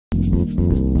Hi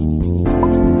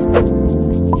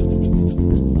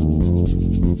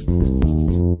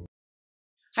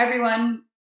everyone,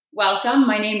 welcome.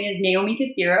 My name is Naomi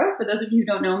Casiro. For those of you who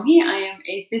don't know me, I am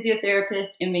a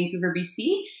physiotherapist in Vancouver,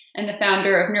 BC, and the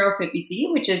founder of NeuroFit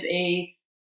BC, which is a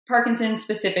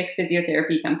Parkinson's-specific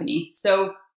physiotherapy company.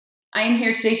 So I am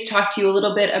here today to talk to you a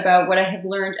little bit about what I have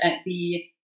learned at the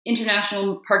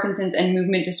International Parkinson's and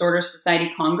Movement Disorder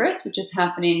Society Congress, which is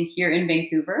happening here in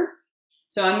Vancouver.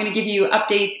 So I'm going to give you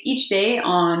updates each day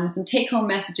on some take-home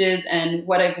messages and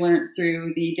what I've learned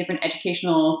through the different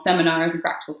educational seminars and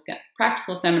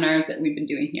practical seminars that we've been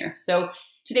doing here. So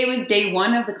today was day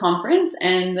one of the conference,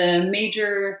 and the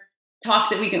major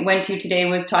talk that we went to today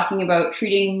was talking about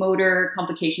treating motor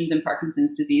complications in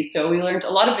Parkinson's disease. So we learned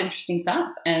a lot of interesting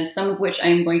stuff, and some of which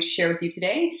I'm going to share with you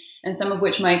today, and some of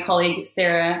which my colleague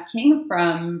Sarah King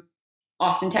from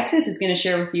Austin, Texas is going to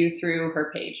share with you through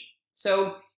her page.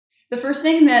 So the first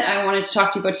thing that I wanted to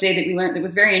talk to you about today that we learned that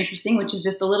was very interesting, which is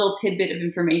just a little tidbit of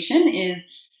information, is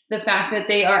the fact that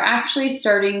they are actually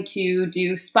starting to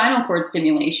do spinal cord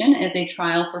stimulation as a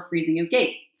trial for freezing of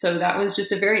gait. So that was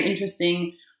just a very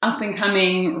interesting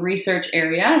up-and-coming research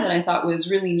area that I thought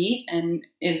was really neat and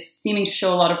is seeming to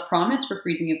show a lot of promise for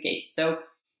freezing of gait. So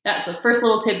that's the first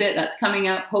little tidbit that's coming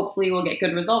up. Hopefully we'll get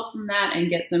good results from that and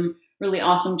get some really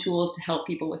awesome tools to help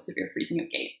people with severe freezing of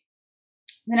gait.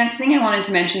 The next thing I wanted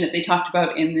to mention that they talked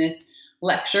about in this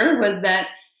lecture was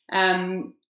that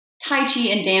Tai Chi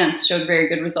and dance showed very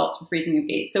good results for freezing of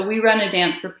gait. So we run a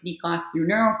dance for PD class through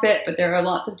NeuroFit, but there are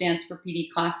lots of dance for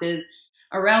PD classes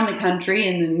around the country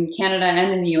and in Canada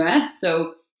and in the US.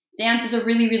 So dance is a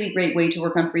really, really great way to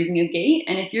work on freezing of gait.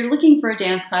 And if you're looking for a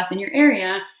dance class in your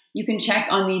area, you can check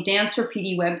on the Dance for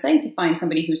PD website to find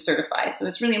somebody who's certified. So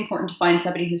it's really important to find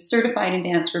somebody who's certified in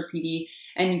Dance for PD,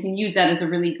 and you can use that as a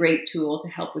really great tool to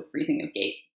help with freezing of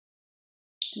gait.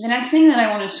 The next thing that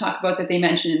I wanted to talk about that they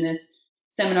mentioned in this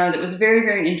seminar that was very,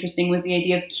 very interesting was the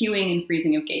idea of cueing and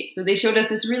freezing of gait. So they showed us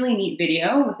this really neat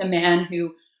video with a man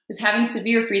who was having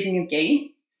severe freezing of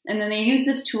gait, and then they used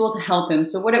this tool to help him.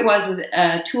 So what it was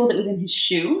a tool that was in his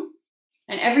shoe,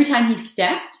 and every time he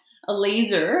stepped, a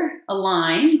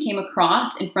line came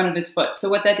across in front of his foot. So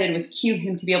what that did was cue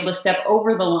him to be able to step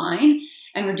over the line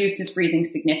and reduce his freezing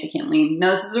significantly. Now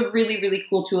this is a really, really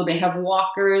cool tool. They have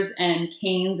walkers and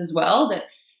canes as well that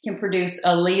can produce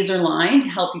a laser line to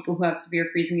help people who have severe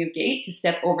freezing of gait to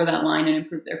step over that line and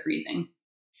improve their freezing.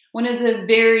 One of the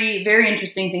very, very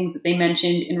interesting things that they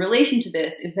mentioned in relation to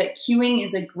this is that cueing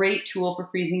is a great tool for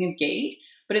freezing of gait,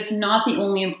 but it's not the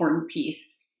only important piece.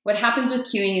 What happens with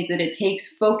cueing is that it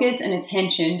takes focus and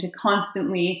attention to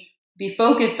constantly be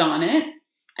focused on it,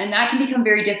 and that can become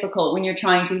very difficult when you're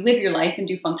trying to live your life and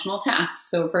do functional tasks.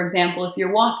 So for example, if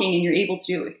you're walking and you're able to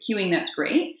do it with cueing, that's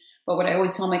great. But what I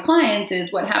always tell my clients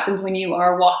is what happens when you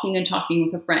are walking and talking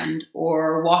with a friend,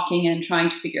 or walking and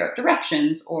trying to figure out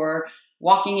directions, or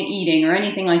walking and eating, or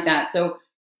anything like that. So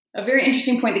a very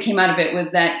interesting point that came out of it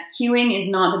was that cueing is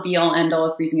not the be-all end-all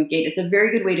of freezing of gait. It's a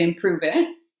very good way to improve it.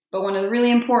 But one of the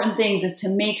really important things is to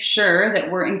make sure that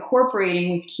we're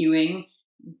incorporating with cueing,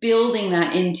 building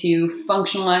that into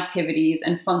functional activities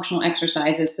and functional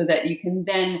exercises so that you can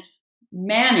then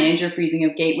manage your freezing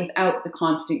of gait without the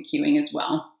constant cueing as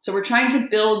well. So we're trying to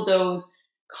build those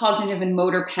cognitive and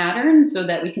motor patterns so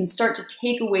that we can start to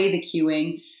take away the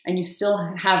cueing and you still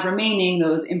have remaining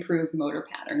those improved motor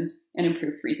patterns and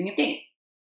improved freezing of gait.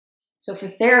 So for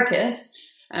therapists,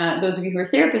 those of you who are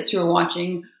therapists who are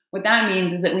watching, what that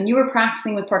means is that when you are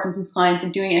practicing with Parkinson's clients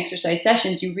and doing exercise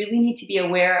sessions, you really need to be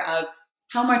aware of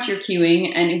how much you're cueing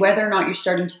and whether or not you're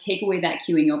starting to take away that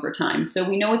cueing over time. So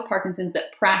we know with Parkinson's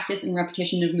that practice and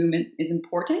repetition of movement is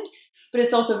important, but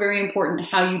it's also very important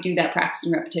how you do that practice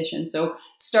and repetition. So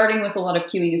starting with a lot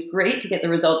of cueing is great to get the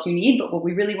results you need, but what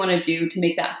we really want to do to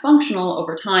make that functional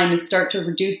over time is start to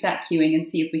reduce that cueing and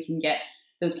see if we can get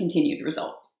those continued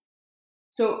results.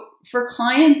 So for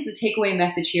clients, the takeaway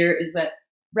message here is that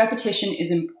repetition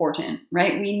is important,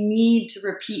 right? We need to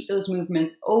repeat those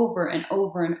movements over and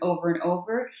over and over and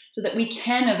over so that we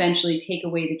can eventually take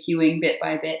away the cueing bit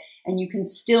by bit, and you can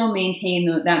still maintain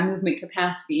that movement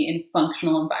capacity in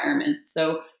functional environments.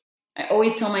 So I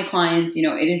always tell my clients, it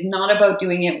is not about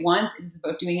doing it once, it is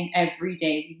about doing it every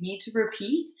day. We need to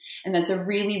repeat, and that's a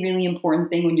really, really important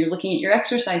thing when you're looking at your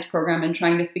exercise program and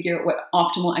trying to figure out what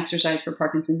optimal exercise for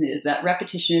Parkinson's is. That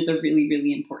repetition is a really,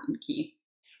 really important key.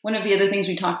 One of the other things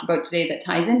we talked about today that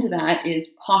ties into that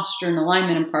is posture and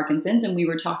alignment in Parkinson's, and we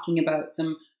were talking about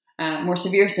some more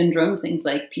severe syndromes, things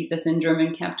like PISA syndrome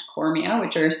and camptocormia,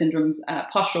 which are syndromes,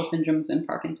 postural syndromes in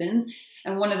Parkinson's.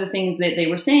 And one of the things that they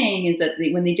were saying is that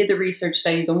when they did the research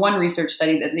study, the one research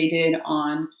study that they did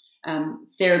on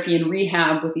therapy and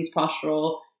rehab with these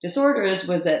postural disorders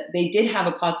was that they did have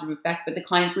a positive effect, but the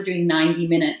clients were doing 90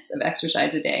 minutes of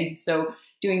exercise a day. So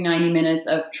doing 90 minutes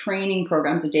of training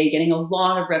programs a day, getting a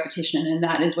lot of repetition, and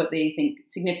that is what they think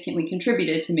significantly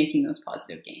contributed to making those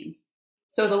positive gains.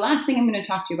 So the last thing I'm going to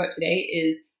talk to you about today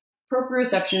is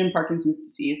proprioception in Parkinson's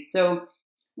disease. So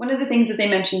one of the things that they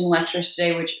mentioned in the lectures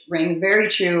today, which rang very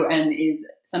true and is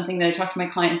something that I talk to my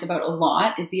clients about a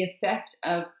lot, is the effect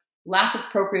of lack of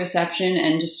proprioception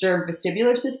and disturbed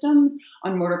vestibular systems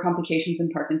on motor complications in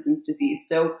Parkinson's disease.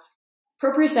 So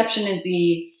proprioception is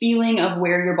the feeling of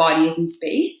where your body is in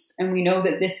space, and we know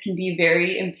that this can be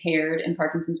very impaired in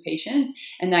Parkinson's patients,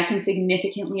 and that can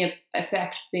significantly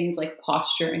affect things like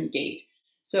posture and gait.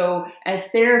 So as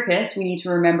therapists, we need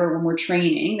to remember when we're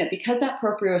training that because that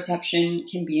proprioception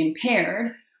can be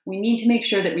impaired, we need to make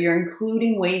sure that we are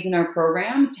including ways in our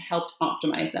programs to help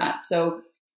optimize that. So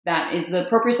that is the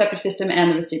proprioceptive system and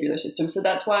the vestibular system. So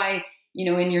that's why,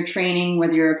 in your training,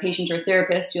 whether you're a patient or a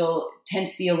therapist, you'll tend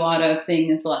to see a lot of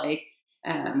things like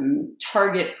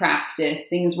target practice,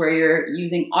 things where you're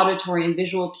using auditory and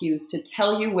visual cues to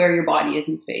tell you where your body is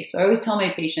in space. So I always tell my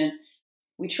patients,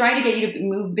 we try to get you to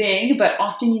move big, but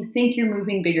often you think you're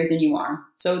moving bigger than you are.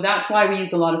 So that's why we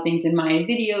use a lot of things in my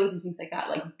videos and things like that,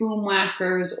 like boom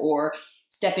whackers or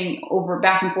stepping over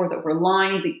back and forth over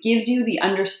lines. It gives you the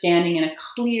understanding and a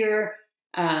clear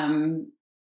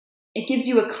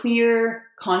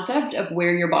concept of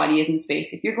where your body is in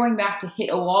space. If you're going back to hit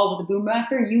a wall with a boom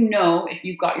whacker, you know if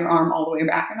you've got your arm all the way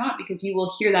back or not, because you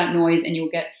will hear that noise and you'll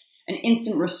get an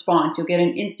instant response. You'll get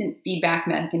an instant feedback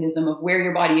mechanism of where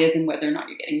your body is and whether or not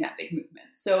you're getting that big movement.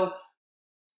 So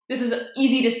this is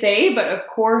easy to say, but of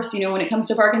course, when it comes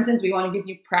to Parkinson's, we want to give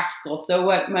you practical. So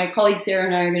what my colleague Sarah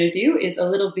and I are going to do is a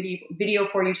little video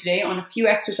for you today on a few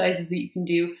exercises that you can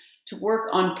do to work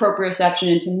on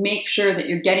proprioception and to make sure that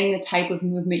you're getting the type of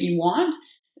movement you want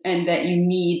and that you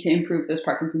need to improve those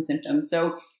Parkinson's symptoms.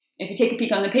 So if you take a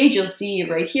peek on the page, you'll see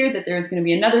right here that there's going to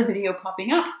be another video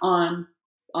popping up on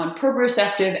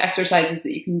proprioceptive exercises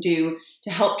that you can do to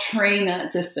help train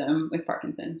that system with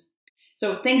Parkinson's.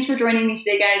 So thanks for joining me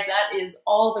today, guys. That is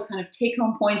all the kind of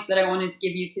take-home points that I wanted to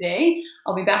give you today.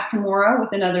 I'll be back tomorrow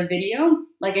with another video.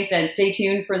 Like I said, stay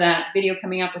tuned for that video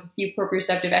coming up with a few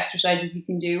proprioceptive exercises you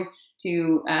can do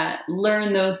to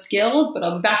learn those skills, but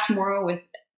I'll be back tomorrow with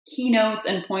keynotes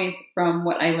and points from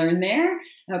what I learned there.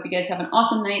 I hope you guys have an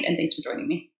awesome night, and thanks for joining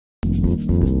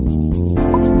me.